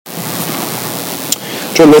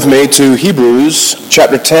Turn with me to Hebrews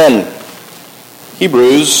chapter 10.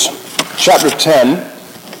 Hebrews chapter 10.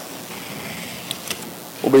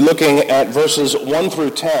 We'll be looking at verses 1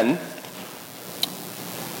 through 10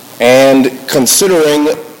 and considering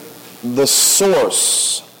the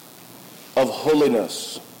source of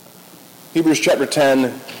holiness. Hebrews chapter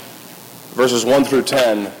 10, verses 1 through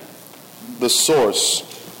 10, the source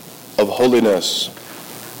of holiness.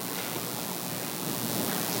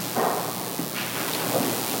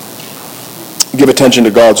 Give attention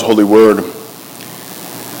to God's holy word.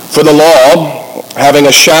 For the law, having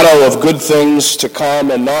a shadow of good things to come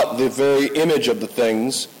and not the very image of the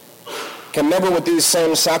things, can never with these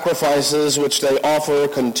same sacrifices which they offer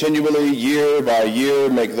continually year by year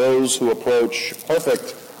make those who approach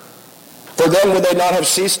perfect. For then would they not have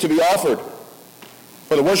ceased to be offered.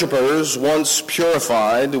 For the worshippers, once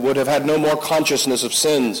purified, would have had no more consciousness of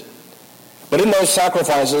sins. But in those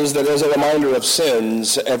sacrifices there is a reminder of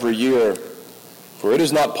sins every year. For it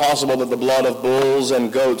is not possible that the blood of bulls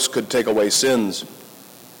and goats could take away sins.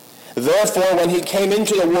 Therefore, when he came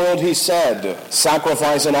into the world, he said,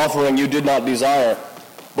 Sacrifice and offering you did not desire,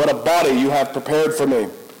 but a body you have prepared for me.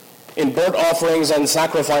 In burnt offerings and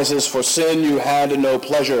sacrifices for sin you had no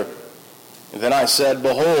pleasure. And then I said,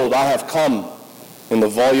 Behold, I have come. In the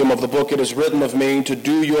volume of the book it is written of me to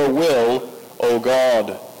do your will, O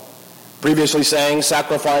God. Previously saying,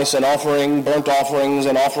 Sacrifice and offering, burnt offerings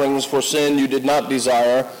and offerings for sin you did not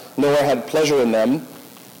desire, nor had pleasure in them,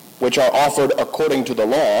 which are offered according to the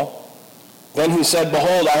law. Then he said,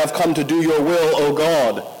 Behold, I have come to do your will, O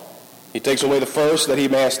God. He takes away the first, that he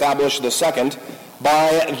may establish the second.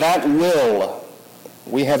 By that will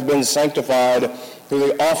we have been sanctified through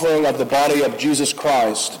the offering of the body of Jesus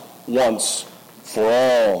Christ once for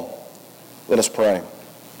all. Let us pray.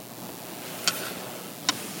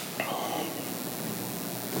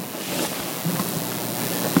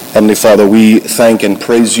 Heavenly Father, we thank and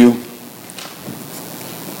praise you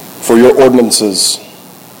for your ordinances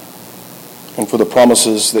and for the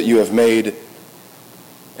promises that you have made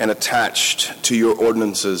and attached to your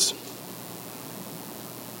ordinances,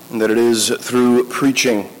 and that it is through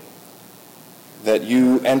preaching that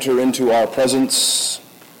you enter into our presence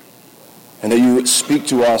and that you speak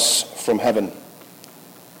to us from heaven.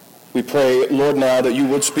 We pray, Lord, now that you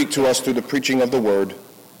would speak to us through the preaching of the word,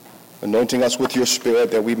 anointing us with your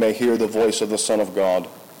Spirit that we may hear the voice of the Son of God,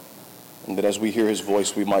 and that as we hear his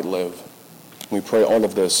voice we might live. We pray all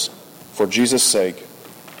of this for Jesus' sake.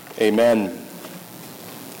 Amen.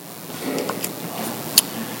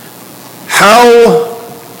 How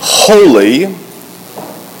holy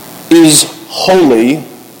is holy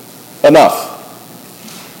enough?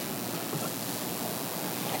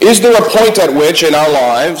 Is there a point at which in our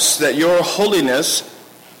lives that your holiness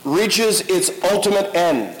reaches its ultimate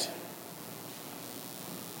end?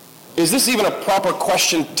 Is this even a proper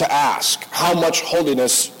question to ask? How much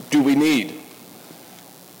holiness do we need?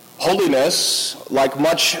 Holiness, like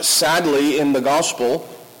much sadly in the gospel,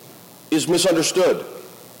 is misunderstood.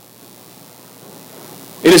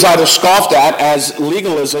 It is either scoffed at as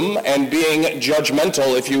legalism and being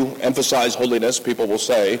judgmental. If you emphasize holiness, people will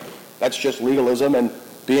say, that's just legalism and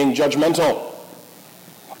being judgmental.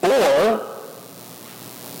 Or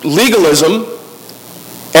legalism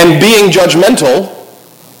and being judgmental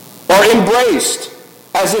are embraced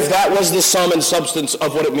as if that was the sum and substance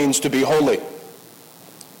of what it means to be holy.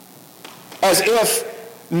 As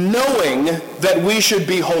if knowing that we should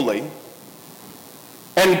be holy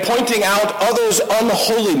and pointing out others'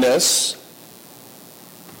 unholiness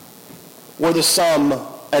were the sum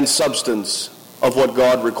and substance of what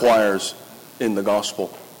God requires in the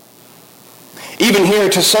gospel. Even here,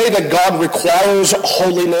 to say that God requires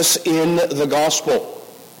holiness in the gospel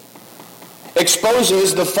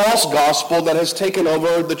exposes the false gospel that has taken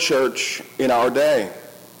over the church in our day.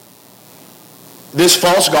 This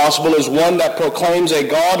false gospel is one that proclaims a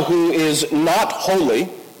God who is not holy,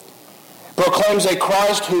 proclaims a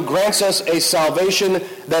Christ who grants us a salvation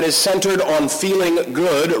that is centered on feeling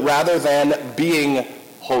good rather than being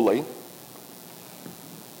holy,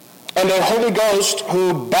 and a Holy Ghost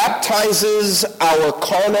who baptizes our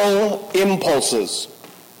carnal impulses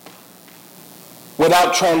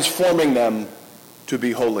without transforming them to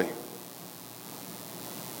be holy.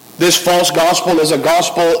 This false gospel is a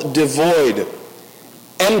gospel devoid,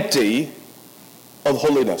 empty of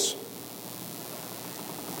holiness.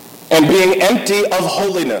 And being empty of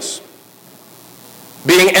holiness,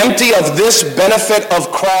 being empty of this benefit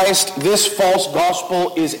of Christ, this false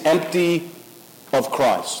gospel is empty of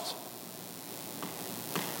Christ.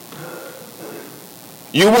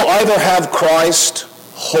 You will either have Christ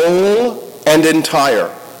whole and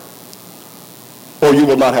entire, or or you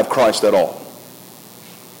will not have Christ at all.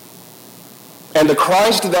 And the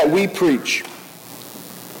Christ that we preach,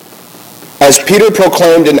 as Peter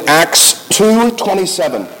proclaimed in Acts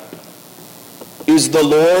 2:27, is the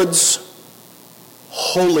Lord's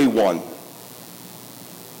Holy One.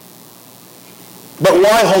 But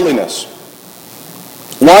why holiness?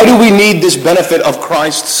 Why do we need this benefit of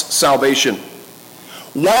Christ's salvation?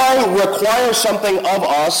 Why require something of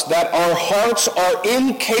us that our hearts are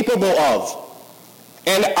incapable of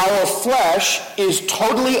and our flesh is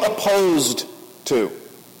totally opposed to?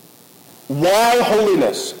 Why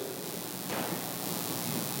holiness?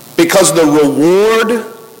 Because the reward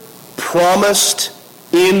promised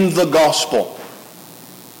in the gospel,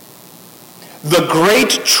 the great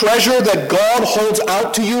treasure that God holds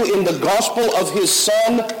out to you in the gospel of his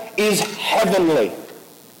Son, is heavenly.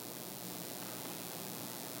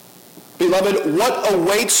 Beloved, what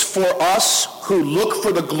awaits for us who look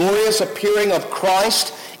for the glorious appearing of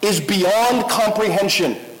Christ is beyond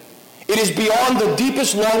comprehension. It is beyond the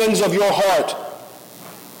deepest longings of your heart.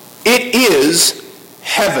 It is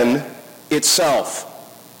heaven itself.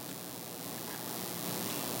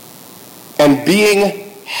 And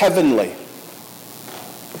being heavenly,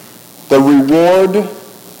 the reward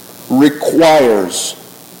requires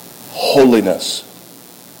holiness.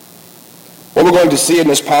 What we're going to see in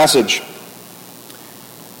this passage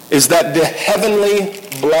is that the heavenly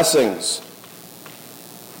blessings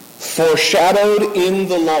foreshadowed in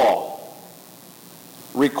the law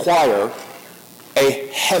require a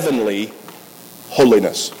heavenly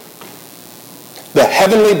holiness. The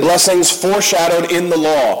heavenly blessings foreshadowed in the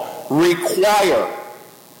law require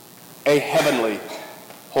a heavenly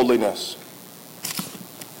holiness.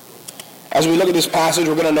 As we look at this passage,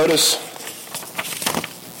 we're going to notice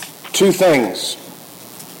two things.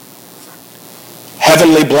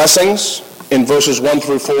 Heavenly blessings in verses 1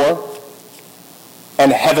 through 4,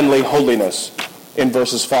 and heavenly holiness in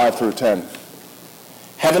verses 5 through 10.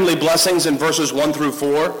 Heavenly blessings in verses 1 through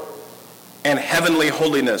 4, and heavenly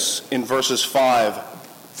holiness in verses 5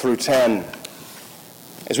 through 10.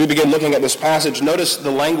 As we begin looking at this passage, notice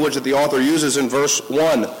the language that the author uses in verse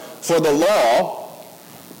 1. For the law,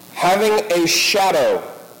 having a shadow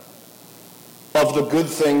of the good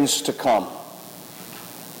things to come.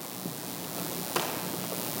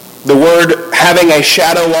 The word having a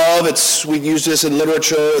shadow of, we use this in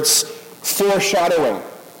literature, it's foreshadowing.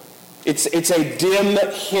 It's a dim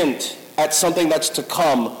hint at something that's to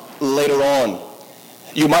come later on.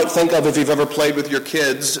 You might think of, if you've ever played with your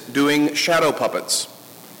kids, doing shadow puppets.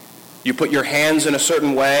 You put your hands in a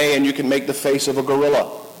certain way and you can make the face of a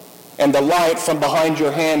gorilla. And the light from behind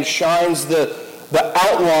your hand shines the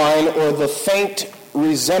outline or the faint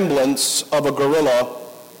resemblance of a gorilla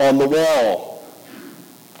on the wall.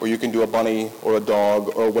 Or you can do a bunny or a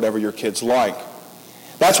dog or whatever your kids like.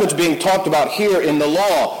 That's what's being talked about here in the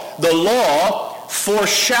law. The law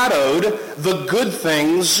foreshadowed the good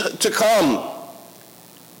things to come.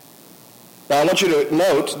 Now I want you to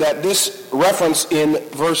note that this reference in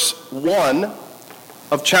verse 1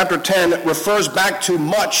 of chapter 10 refers back to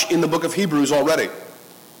much in the book of Hebrews already.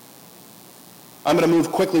 I'm going to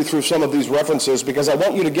move quickly through some of these references because I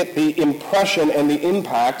want you to get the impression and the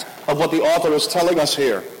impact of what the author is telling us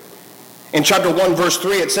here. In chapter 1, verse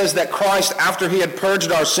 3, it says that Christ, after he had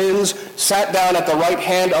purged our sins, sat down at the right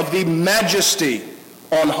hand of the Majesty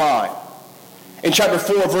on high. In chapter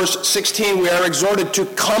 4, verse 16, we are exhorted to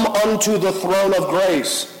come unto the throne of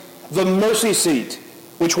grace, the mercy seat,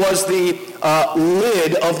 which was the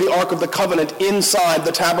lid of the Ark of the Covenant inside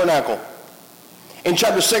the tabernacle. In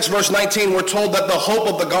chapter 6, verse 19, we're told that the hope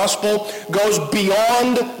of the gospel goes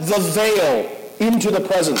beyond the veil into the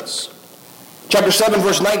presence. Chapter 7,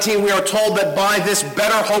 verse 19, we are told that by this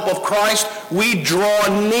better hope of Christ, we draw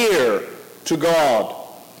near to God.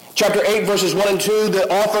 Chapter 8, verses 1 and 2, the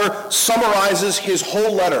author summarizes his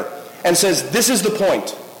whole letter and says, this is the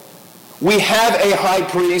point. We have a high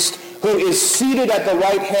priest who is seated at the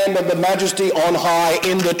right hand of the Majesty on high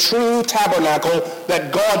in the true tabernacle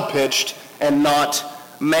that God pitched and not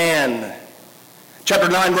man. Chapter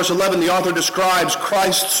 9, verse 11, the author describes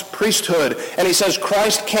Christ's priesthood, and he says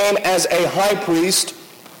Christ came as a high priest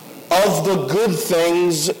of the good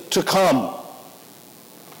things to come.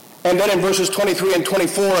 And then in verses 23 and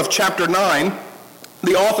 24 of chapter 9,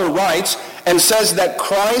 the author writes and says that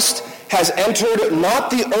Christ has entered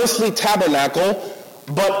not the earthly tabernacle,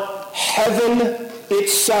 but heaven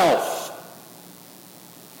itself.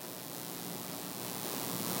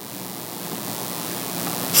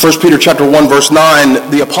 1 Peter chapter 1, verse 9,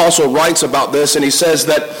 the apostle writes about this, and he says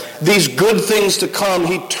that these good things to come,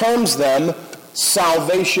 he terms them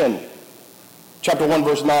salvation. Chapter 1,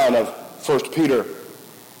 verse 9 of 1 Peter.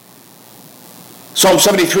 Psalm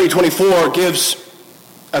 73:24 gives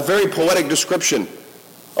a very poetic description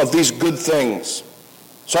of these good things.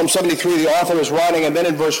 Psalm 73, the author is writing, and then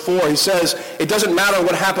in verse 4 he says, it doesn't matter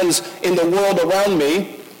what happens in the world around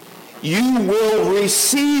me, you will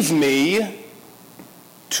receive me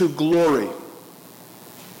to glory.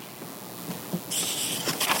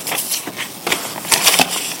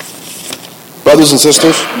 Brothers and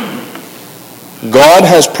sisters, God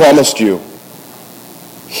has promised you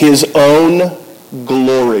his own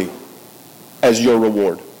glory as your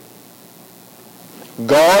reward.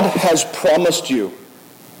 God has promised you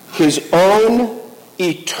his own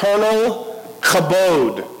eternal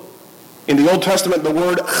kabod. In the Old Testament, the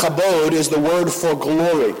word kabod is the word for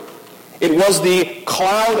glory. It was the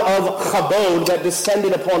cloud of kabod that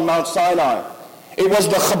descended upon Mount Sinai. It was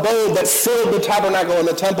the kabod that filled the tabernacle and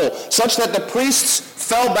the temple, such that the priests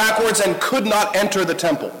fell backwards and could not enter the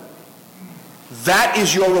temple. That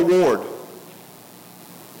is your reward.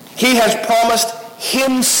 He has promised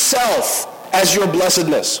himself as your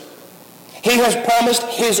blessedness. He has promised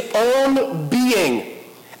his own being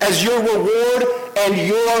as your reward and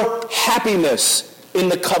your happiness in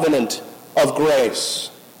the covenant of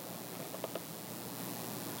grace.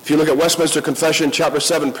 If you look at Westminster Confession, chapter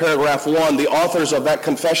 7, paragraph 1, the authors of that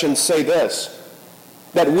confession say this,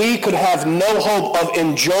 that we could have no hope of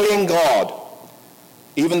enjoying God,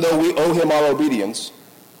 even though we owe him our obedience,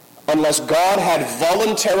 unless God had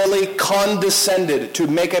voluntarily condescended to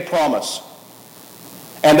make a promise,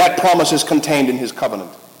 and that promise is contained in his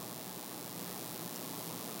covenant.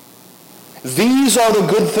 These are the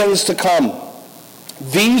good things to come.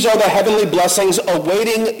 These are the heavenly blessings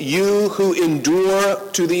awaiting you who endure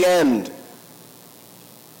to the end.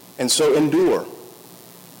 And so endure.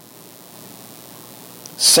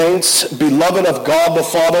 Saints, beloved of God the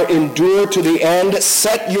Father, endure to the end.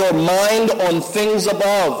 Set your mind on things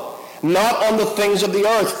above, not on the things of the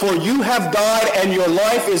earth. For you have died, and your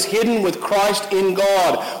life is hidden with Christ in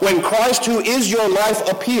God. When Christ, who is your life,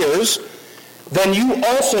 appears, then you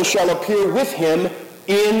also shall appear with him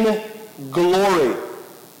in glory.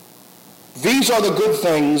 These are the good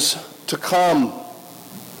things to come.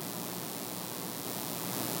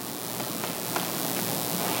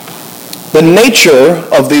 The nature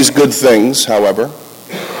of these good things, however,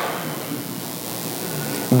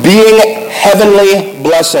 being heavenly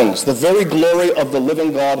blessings, the very glory of the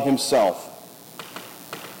living God himself,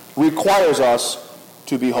 requires us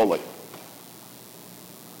to be holy.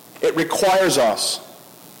 It requires us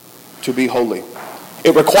to be holy.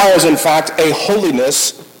 It requires, in fact, a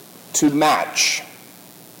holiness to match.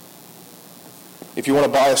 If you want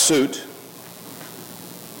to buy a suit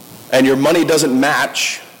and your money doesn't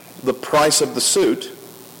match the price of the suit,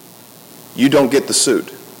 you don't get the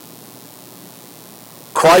suit.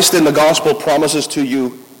 Christ in the gospel promises to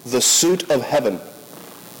you the suit of heaven.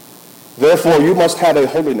 Therefore, you must have a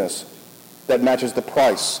holiness that matches the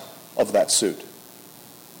price of that suit.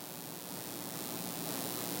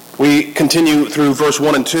 We continue through verse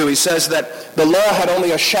 1 and 2. He says that the law had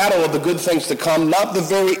only a shadow of the good things to come, not the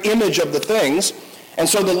very image of the things. And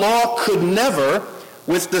so the law could never,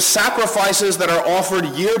 with the sacrifices that are offered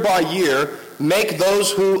year by year, make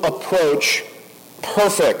those who approach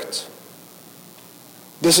perfect.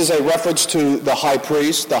 This is a reference to the high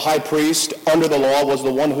priest. The high priest under the law was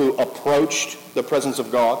the one who approached the presence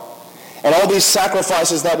of God. And all these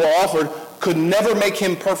sacrifices that were offered could never make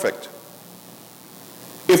him perfect.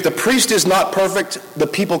 If the priest is not perfect, the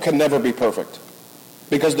people can never be perfect,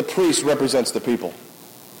 because the priest represents the people.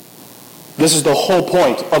 This is the whole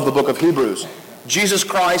point of the book of Hebrews. Jesus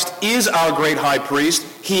Christ is our great high priest.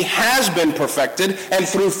 He has been perfected, and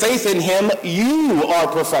through faith in him, you are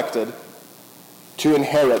perfected to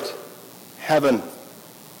inherit heaven.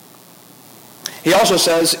 He also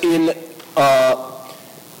says in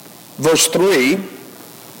verse 3,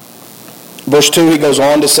 verse 2, he goes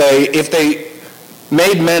on to say, if they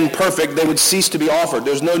made men perfect, they would cease to be offered.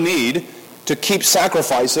 There's no need to keep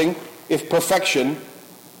sacrificing if perfection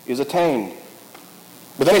is attained.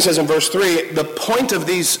 But then he says in verse 3, the point of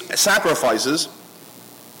these sacrifices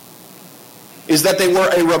is that they were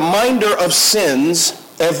a reminder of sins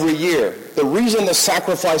every year. The reason the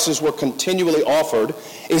sacrifices were continually offered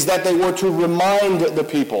is that they were to remind the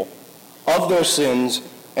people of their sins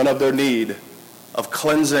and of their need of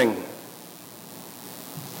cleansing.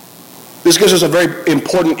 This gives us a very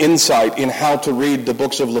important insight in how to read the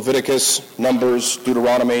books of Leviticus, Numbers,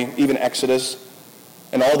 Deuteronomy, even Exodus,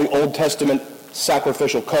 and all the Old Testament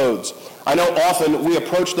sacrificial codes. I know often we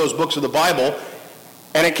approach those books of the Bible,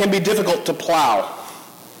 and it can be difficult to plow.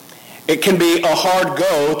 It can be a hard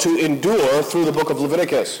go to endure through the book of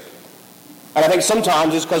Leviticus. And I think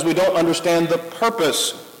sometimes it's because we don't understand the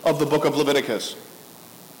purpose of the book of Leviticus.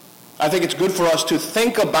 I think it's good for us to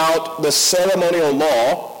think about the ceremonial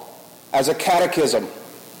law as a catechism.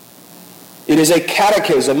 It is a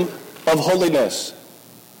catechism of holiness.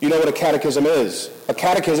 You know what a catechism is. A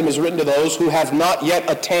catechism is written to those who have not yet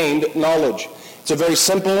attained knowledge. It's a very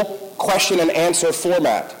simple question and answer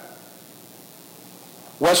format.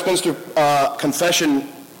 Westminster Confession,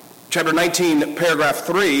 chapter 19, paragraph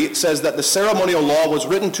 3, says that the ceremonial law was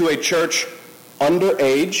written to a church under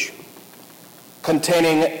age,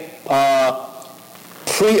 containing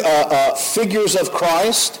figures of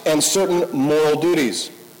Christ and certain moral duties.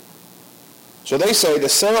 So they say the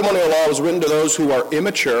ceremonial law was written to those who are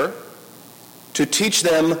immature to teach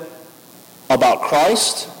them about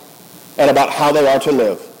Christ and about how they are to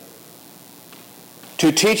live.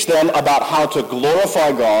 To teach them about how to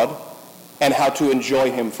glorify God and how to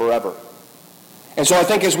enjoy Him forever. And so I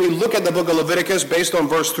think as we look at the book of Leviticus based on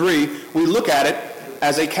verse 3, we look at it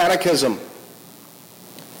as a catechism.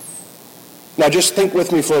 Now just think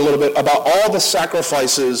with me for a little bit about all the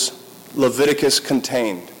sacrifices Leviticus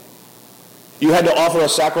contained. You had to offer a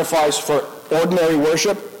sacrifice for ordinary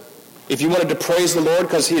worship. If you wanted to praise the Lord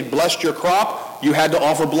because He had blessed your crop, you had to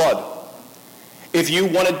offer blood. If you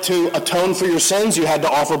wanted to atone for your sins, you had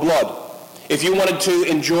to offer blood. If you wanted to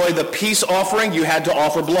enjoy the peace offering, you had to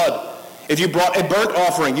offer blood. If you brought a burnt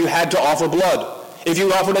offering, you had to offer blood. If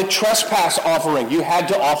you offered a trespass offering, you had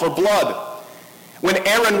to offer blood. When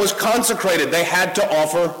Aaron was consecrated, they had to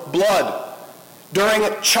offer blood. During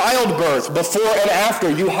childbirth, before and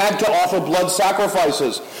after, you had to offer blood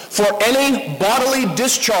sacrifices. For any bodily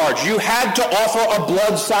discharge, you had to offer a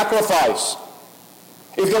blood sacrifice.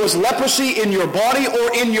 If there was leprosy in your body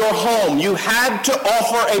or in your home, you had to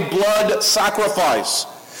offer a blood sacrifice.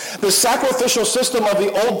 The sacrificial system of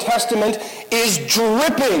the Old Testament is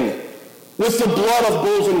dripping with the blood of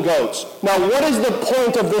bulls and goats. Now, what is the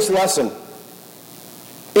point of this lesson?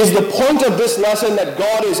 Is the point of this lesson that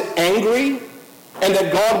God is angry and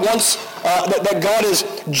that God wants that God is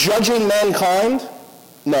judging mankind?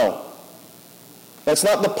 No. That's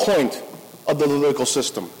not the point of the Levitical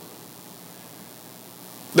system.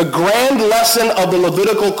 The grand lesson of the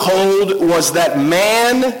Levitical code was that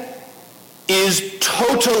man is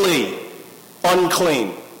totally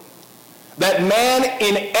unclean. That man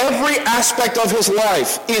in every aspect of his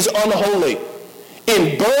life is unholy.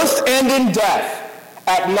 In birth and in death.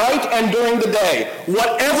 At night and during the day.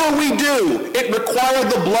 Whatever we do, it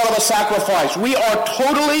required the blood of a sacrifice. We are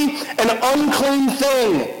totally an unclean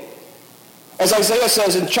thing. As Isaiah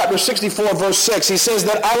says in chapter 64, verse 6, he says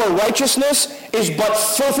that our righteousness is but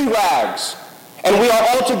filthy rags, and we are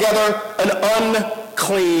altogether an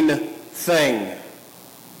unclean thing.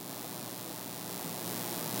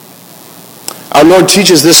 Our Lord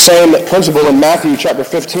teaches this same principle in Matthew chapter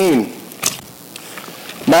 15.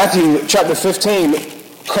 Matthew chapter 15,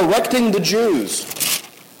 correcting the Jews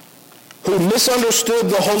who misunderstood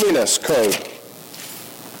the holiness code.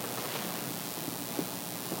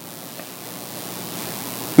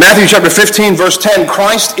 Matthew chapter 15, verse 10,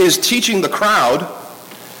 Christ is teaching the crowd,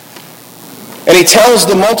 and he tells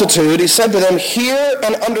the multitude, he said to them, "Hear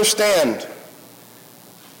and understand.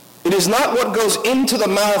 It is not what goes into the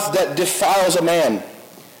mouth that defiles a man,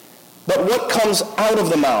 but what comes out of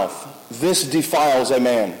the mouth, this defiles a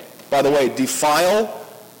man." By the way, defile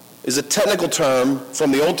is a technical term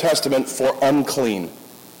from the Old Testament for unclean,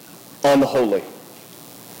 unholy.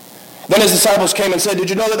 Then his disciples came and said, "Did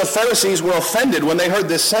you know that the Pharisees were offended when they heard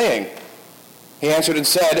this saying?" He answered and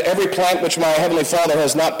said, "Every plant which my heavenly Father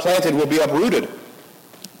has not planted will be uprooted.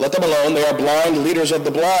 Let them alone, they are blind leaders of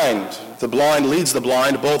the blind. If the blind leads the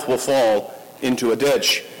blind, both will fall into a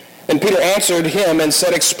ditch." And Peter answered him and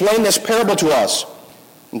said, "Explain this parable to us."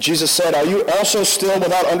 And Jesus said, "Are you also still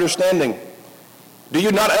without understanding? Do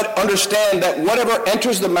you not understand that whatever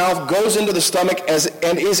enters the mouth goes into the stomach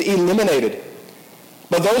and is eliminated?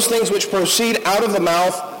 But those things which proceed out of the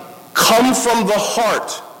mouth come from the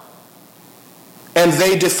heart, and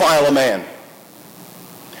they defile a man.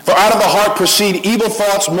 For out of the heart proceed evil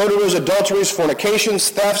thoughts, murderers, adulteries, fornications,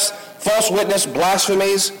 thefts, false witness,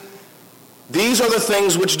 blasphemies. These are the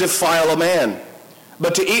things which defile a man.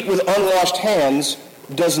 But to eat with unwashed hands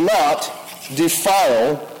does not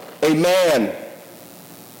defile a man."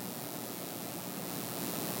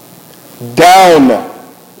 Down,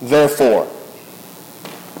 therefore,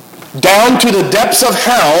 down to the depths of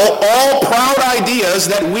hell, all proud ideas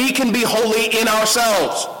that we can be holy in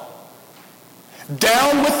ourselves.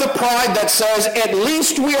 Down with the pride that says, at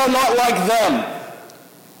least we are not like them.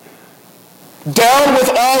 Down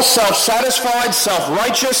with all self-satisfied,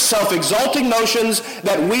 self-righteous, self-exalting notions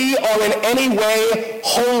that we are in any way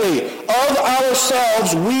holy. Of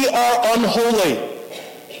ourselves, we are unholy.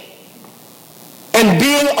 And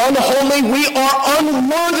being unholy, we are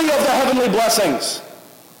unworthy of the heavenly blessings.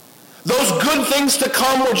 Those good things to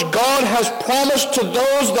come which God has promised to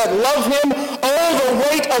those that love him, all the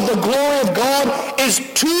weight of the glory of God is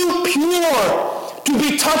too pure to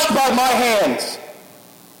be touched by my hands.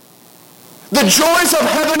 The joys of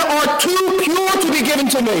heaven are too pure to be given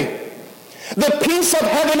to me. The peace of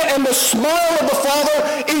heaven and the smile of the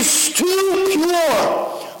Father is too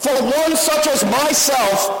pure for one such as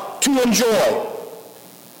myself to enjoy.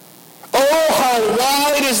 Oh, how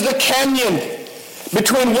wide is the canyon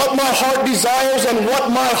between what my heart desires and what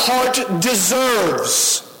my heart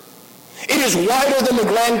deserves. It is wider than the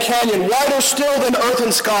Grand Canyon, wider still than earth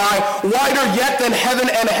and sky, wider yet than heaven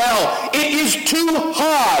and hell. It is too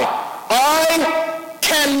high. I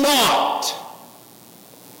cannot.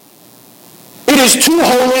 It is too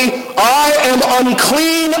holy. I am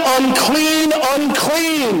unclean, unclean,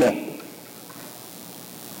 unclean.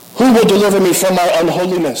 Who will deliver me from my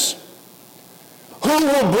unholiness? Who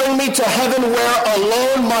will bring me to heaven where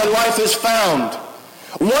alone my life is found?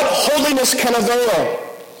 What holiness can avail?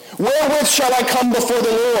 Wherewith shall I come before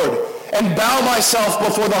the Lord and bow myself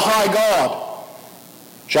before the high God?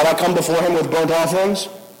 Shall I come before him with burnt offerings?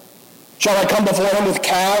 Shall I come before him with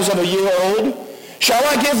calves of a year old? Shall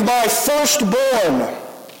I give my firstborn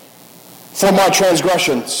for my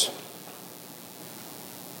transgressions?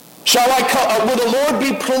 Will the Lord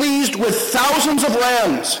be pleased with thousands of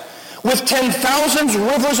lambs, with 10,000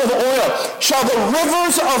 rivers of oil? Shall the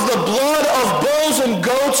rivers of the blood of bulls and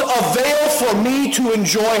goats avail for me to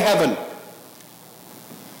enjoy heaven?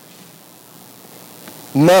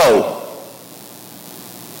 No.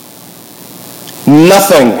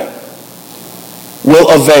 Nothing will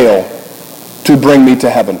avail to bring me to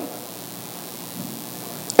heaven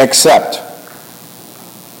except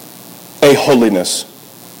a holiness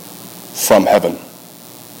from heaven.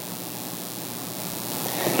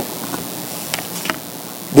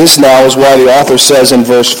 This now is why the author says in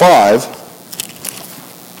verse 5,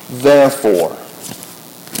 therefore.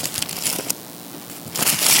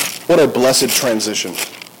 What a blessed transition.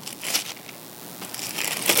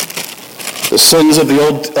 The sins of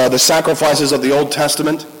the sacrifices of the Old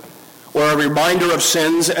Testament were a reminder of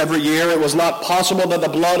sins every year. It was not possible that the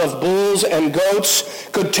blood of bulls and goats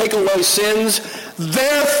could take away sins.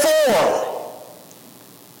 Therefore,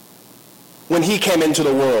 when he came into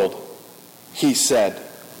the world, he said.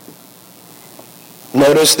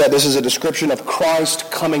 Notice that this is a description of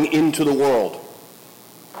Christ coming into the world.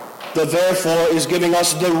 The therefore is giving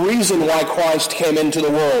us the reason why Christ came into the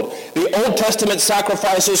world. The Old Testament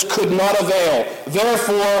sacrifices could not avail.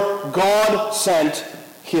 Therefore, God sent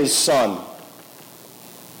his Son.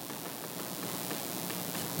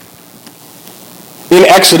 In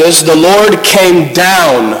Exodus, the Lord came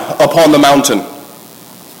down upon the mountain.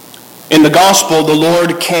 In the gospel, the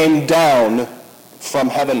Lord came down from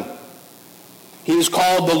heaven. He is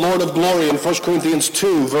called the Lord of glory in 1 Corinthians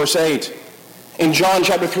 2, verse 8. In John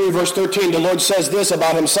chapter 3, verse 13, the Lord says this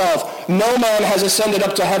about himself, no man has ascended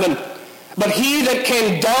up to heaven, but he that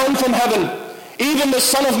came down from heaven, even the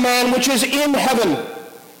Son of Man which is in heaven.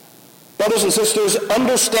 Brothers and sisters,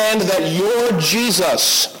 understand that your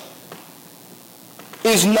Jesus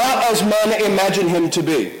is not as men imagine him to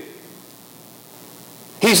be.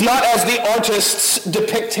 He's not as the artists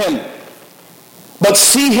depict him. But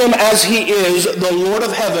see him as he is, the Lord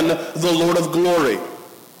of heaven, the Lord of glory,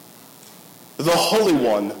 the Holy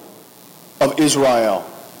One of Israel.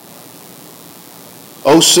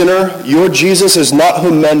 O sinner, your Jesus is not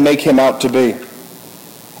who men make him out to be.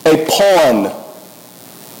 A pawn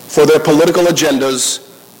for their political agendas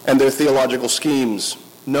and their theological schemes.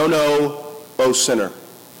 No, no, O sinner.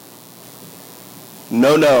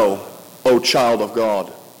 No, no, O child of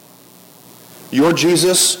God. Your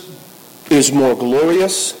Jesus is more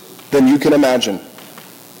glorious than you can imagine.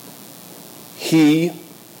 He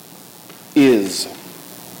is.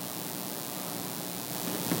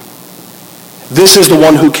 This is the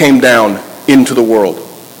one who came down into the world.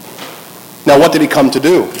 Now, what did he come to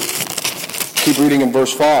do? Keep reading in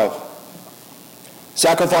verse 5.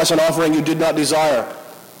 Sacrifice and offering you did not desire,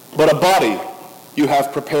 but a body you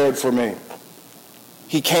have prepared for me.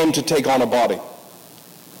 He came to take on a body.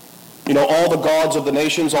 You know, all the gods of the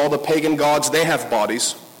nations, all the pagan gods, they have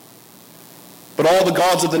bodies. But all the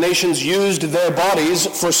gods of the nations used their bodies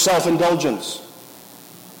for self-indulgence.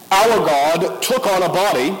 Our God took on a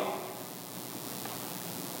body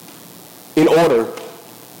in order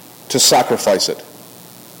to sacrifice it.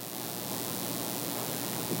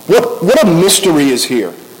 What a mystery is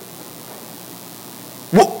here.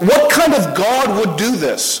 What kind of God would do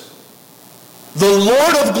this? The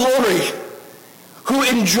Lord of glory, who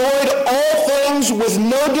enjoyed all things with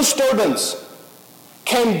no disturbance,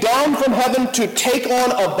 came down from heaven to take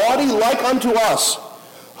on a body like unto us.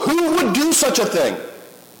 Who would do such a thing?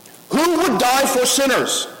 Who would die for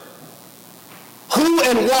sinners? Who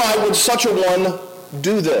and why would such a one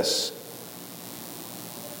do this?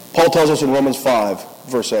 Paul tells us in Romans 5,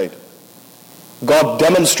 verse 8, God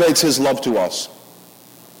demonstrates his love to us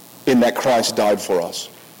in that Christ died for us.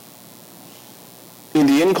 In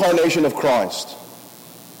the incarnation of Christ,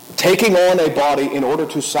 taking on a body in order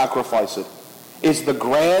to sacrifice it is the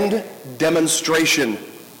grand demonstration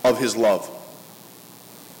of his love.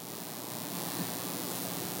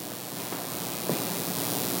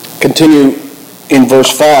 Continue in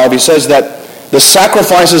verse 5. He says that the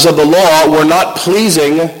sacrifices of the law were not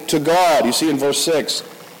pleasing to God. You see in verse 6,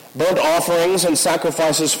 burnt offerings and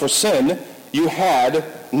sacrifices for sin you had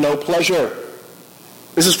no pleasure.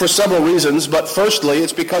 This is for several reasons, but firstly,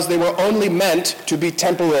 it's because they were only meant to be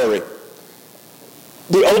temporary.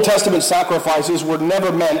 The Old Testament sacrifices were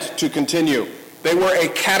never meant to continue. They were a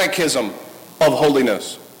catechism of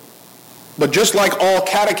holiness. But just like all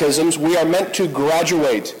catechisms, we are meant to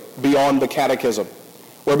graduate beyond the catechism.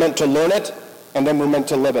 We're meant to learn it, and then we're meant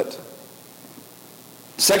to live it.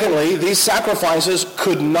 Secondly, these sacrifices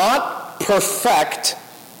could not perfect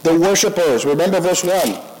the worshipers. Remember verse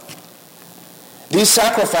 1. These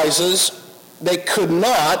sacrifices, they could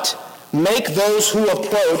not make those who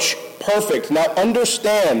approach perfect. Now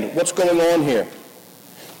understand what's going on here.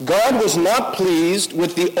 God was not pleased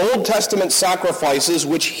with the Old Testament sacrifices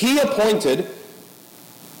which he appointed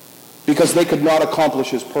because they could not accomplish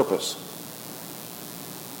his purpose.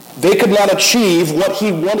 They could not achieve what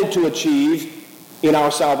he wanted to achieve in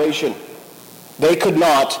our salvation. They could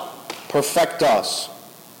not perfect us.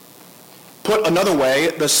 Put another way,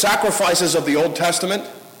 the sacrifices of the Old Testament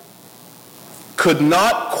could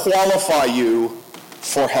not qualify you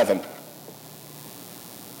for heaven.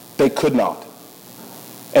 They could not.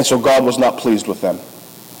 And so God was not pleased with them.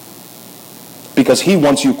 Because he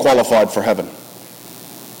wants you qualified for heaven.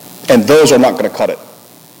 And those are not going to cut it.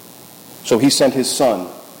 So he sent his son,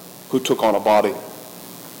 who took on a body.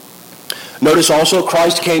 Notice also,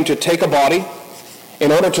 Christ came to take a body.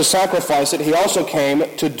 In order to sacrifice it, he also came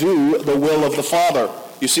to do the will of the Father.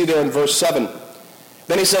 You see there in verse 7.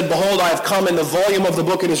 Then he said, behold, I have come. In the volume of the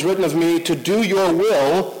book it is written of me to do your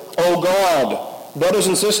will, O God. Brothers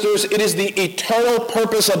and sisters, it is the eternal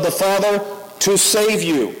purpose of the Father to save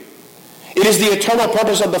you. It is the eternal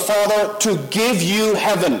purpose of the Father to give you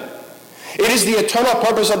heaven. It is the eternal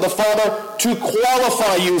purpose of the Father to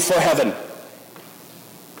qualify you for heaven.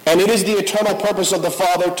 And it is the eternal purpose of the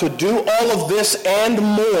Father to do all of this and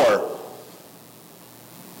more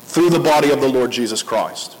through the body of the Lord Jesus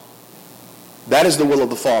Christ. That is the will of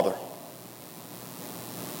the Father.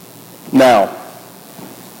 Now,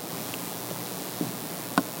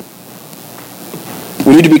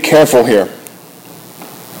 we need to be careful here.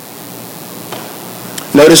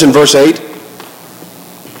 Notice in verse 8,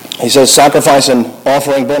 he says, sacrifice and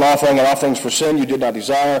offering, burnt offering and offerings for sin you did not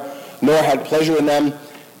desire, nor had pleasure in them,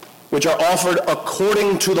 which are offered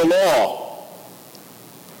according to the law.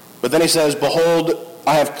 But then he says, behold,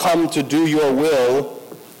 I have come to do your will,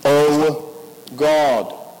 O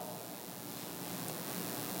God.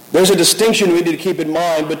 There's a distinction we need to keep in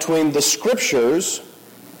mind between the Scriptures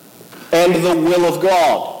and the will of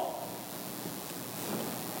God.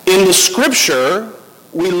 In the Scripture,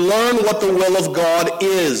 we learn what the will of God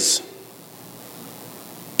is.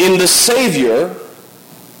 In the Savior,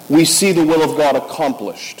 we see the will of God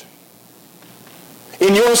accomplished.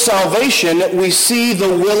 In your salvation, we see the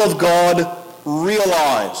will of God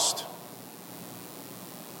realized.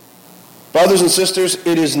 Brothers and sisters,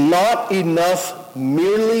 it is not enough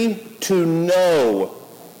merely to know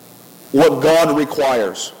what God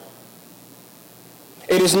requires.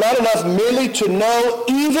 It is not enough merely to know,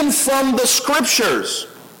 even from the Scriptures,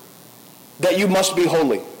 that you must be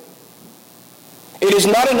holy. It is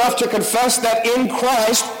not enough to confess that in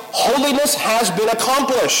Christ, holiness has been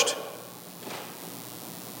accomplished.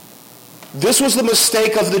 This was the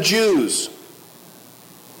mistake of the Jews.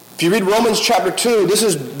 If you read Romans chapter 2, this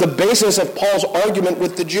is the basis of Paul's argument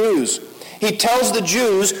with the Jews. He tells the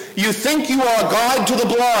Jews, you think you are a guide to the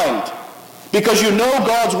blind because you know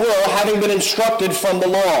God's will, having been instructed from the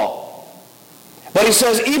law. But he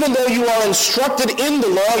says, even though you are instructed in the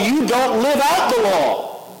law, you don't live out the law.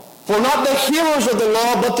 For not the hearers of the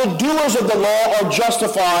law, but the doers of the law are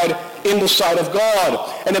justified in the sight of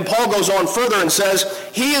God. And then Paul goes on further and says,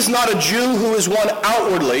 he is not a Jew who is one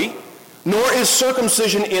outwardly, nor is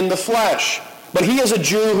circumcision in the flesh, but he is a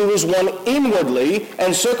Jew who is one inwardly,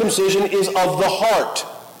 and circumcision is of the heart.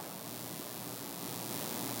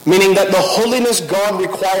 Meaning that the holiness God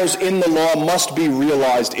requires in the law must be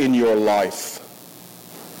realized in your life.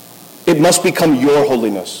 It must become your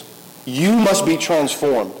holiness. You must be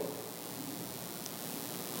transformed.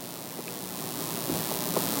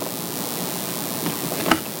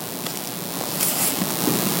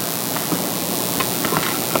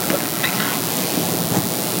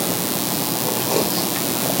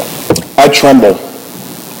 I tremble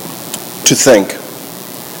to think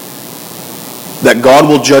that God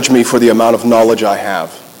will judge me for the amount of knowledge I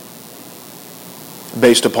have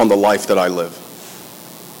based upon the life that I live.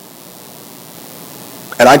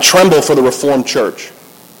 And I tremble for the Reformed Church,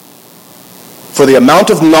 for the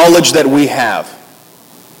amount of knowledge that we have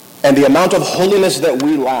and the amount of holiness that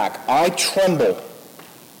we lack. I tremble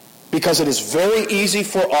because it is very easy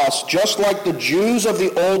for us, just like the Jews of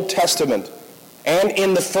the Old Testament and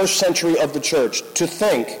in the first century of the church, to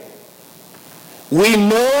think we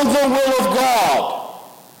know the will of God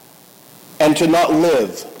and to not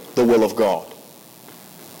live the will of God.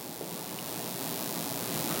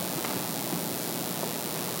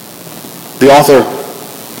 The author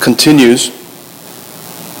continues.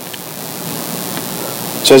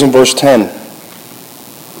 It says in verse 10,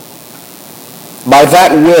 by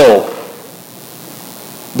that will,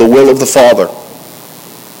 the will of the Father,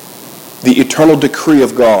 the eternal decree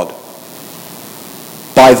of God,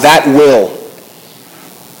 by that will,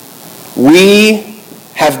 we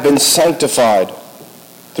have been sanctified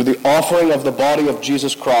through the offering of the body of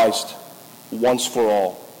Jesus Christ once for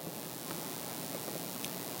all.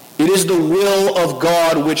 It is the will of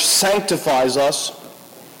God which sanctifies us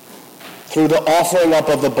through the offering up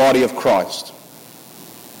of the body of Christ.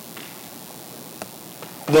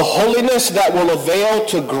 The holiness that will avail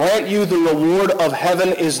to grant you the reward of heaven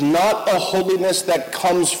is not a holiness that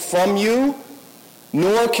comes from you,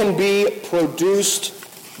 nor can be produced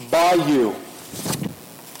by you.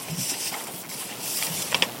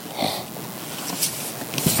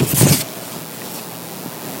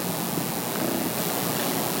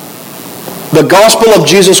 The gospel of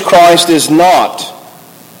Jesus Christ is not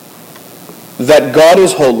that God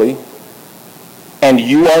is holy and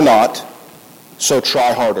you are not, so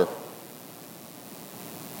try harder.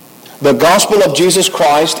 The gospel of Jesus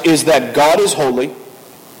Christ is that God is holy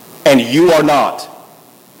and you are not.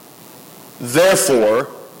 Therefore,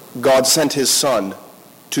 God sent his Son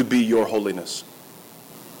to be your holiness.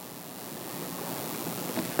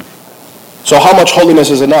 So how much holiness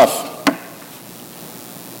is enough?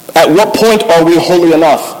 At what point are we holy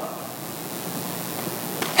enough?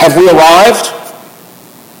 Have we arrived?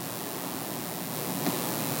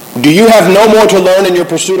 Do you have no more to learn in your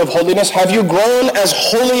pursuit of holiness? Have you grown as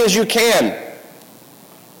holy as you can?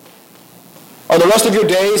 Are the rest of your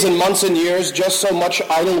days and months and years just so much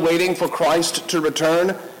idle waiting for Christ to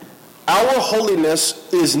return? Our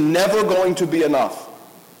holiness is never going to be enough.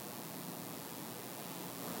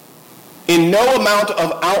 In no amount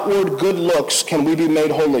of outward good looks can we be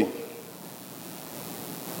made holy.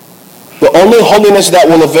 The only holiness that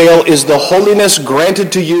will avail is the holiness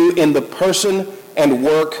granted to you in the person and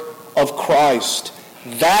work of Christ.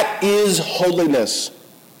 That is holiness,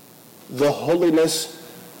 the holiness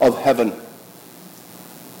of heaven.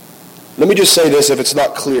 Let me just say this if it's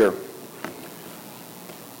not clear.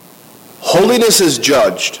 Holiness is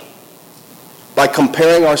judged by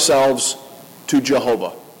comparing ourselves to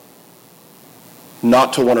Jehovah,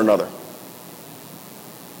 not to one another.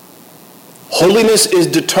 Holiness is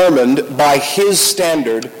determined by his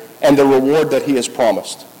standard and the reward that he has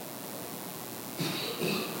promised.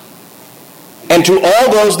 And to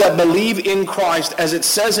all those that believe in Christ, as it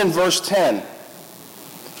says in verse 10,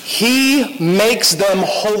 he makes them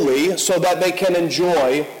holy so that they can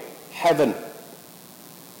enjoy heaven.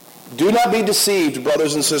 Do not be deceived,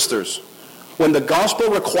 brothers and sisters. When the gospel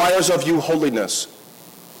requires of you holiness,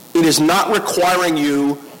 it is not requiring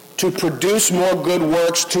you to produce more good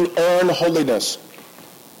works to earn holiness.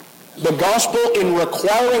 The gospel in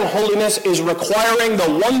requiring holiness is requiring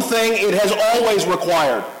the one thing it has always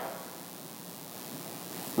required.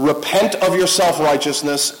 Repent of your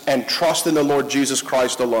self-righteousness and trust in the Lord Jesus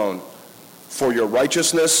Christ alone for your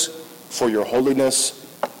righteousness, for your holiness,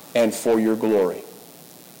 and for your glory.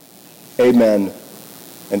 Amen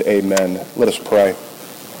and amen. Let us pray.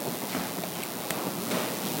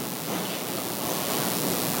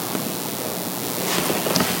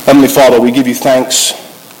 Heavenly Father, we give you thanks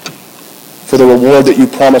for the reward that you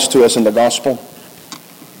promised to us in the gospel.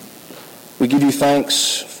 We give you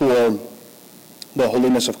thanks for the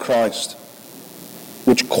holiness of Christ,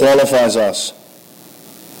 which qualifies us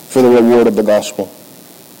for the reward of the gospel.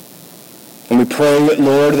 And we pray,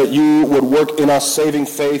 Lord, that you would work in us saving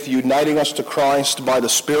faith, uniting us to Christ by the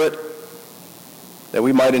Spirit, that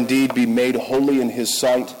we might indeed be made holy in his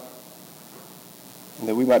sight, and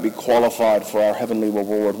that we might be qualified for our heavenly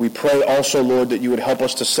reward. We pray also, Lord, that you would help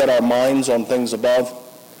us to set our minds on things above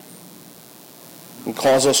and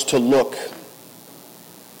cause us to look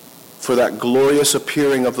for that glorious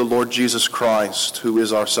appearing of the Lord Jesus Christ, who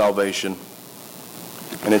is our salvation.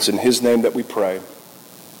 And it's in his name that we pray.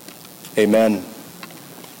 Amen.